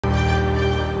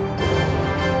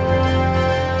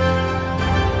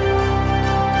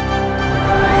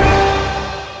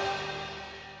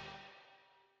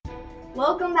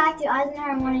to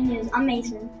Ike Morning News. I'm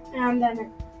Mason. And I'm Bennett.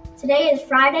 Today is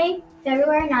Friday,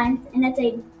 February 9th, and it's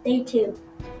day 2.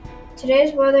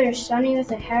 Today's weather is sunny with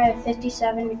a high of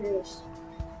 57 degrees.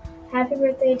 Happy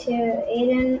birthday to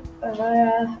Aiden,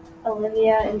 Aurora,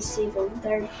 Olivia, and Stephen.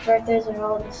 Their birthdays are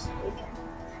all this weekend.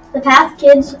 The Path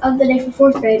kids of the day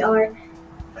for 4th grade are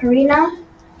Karina,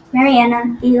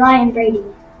 Mariana, Eli, and Brady.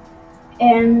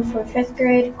 And for 5th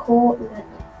grade, Cole and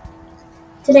Bentley.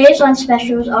 Today's lunch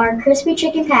specials are crispy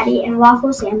chicken patty and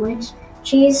waffle sandwich,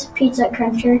 cheese pizza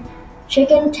cruncher,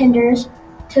 chicken tenders,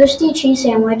 toasty cheese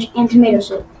sandwich, and tomato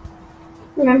soup.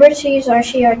 Remember to use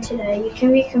RCR today. You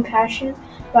can be compassionate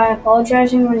by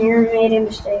apologizing when you made a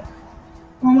mistake.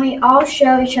 When we all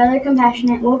show each other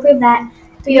compassion, we'll prove that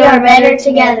we are better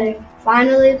together.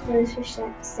 Finally, please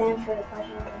stand for the Pledge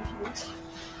of Allegiance.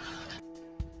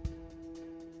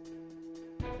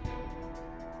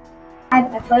 I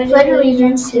pledge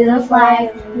allegiance to the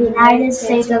flag of the United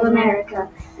States of America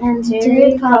and to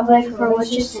the republic for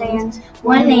which it stands,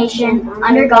 one nation,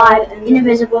 under God,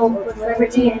 indivisible, with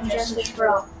liberty and justice for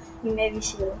all. You may be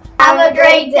seated. Have a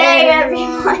great day,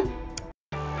 everyone.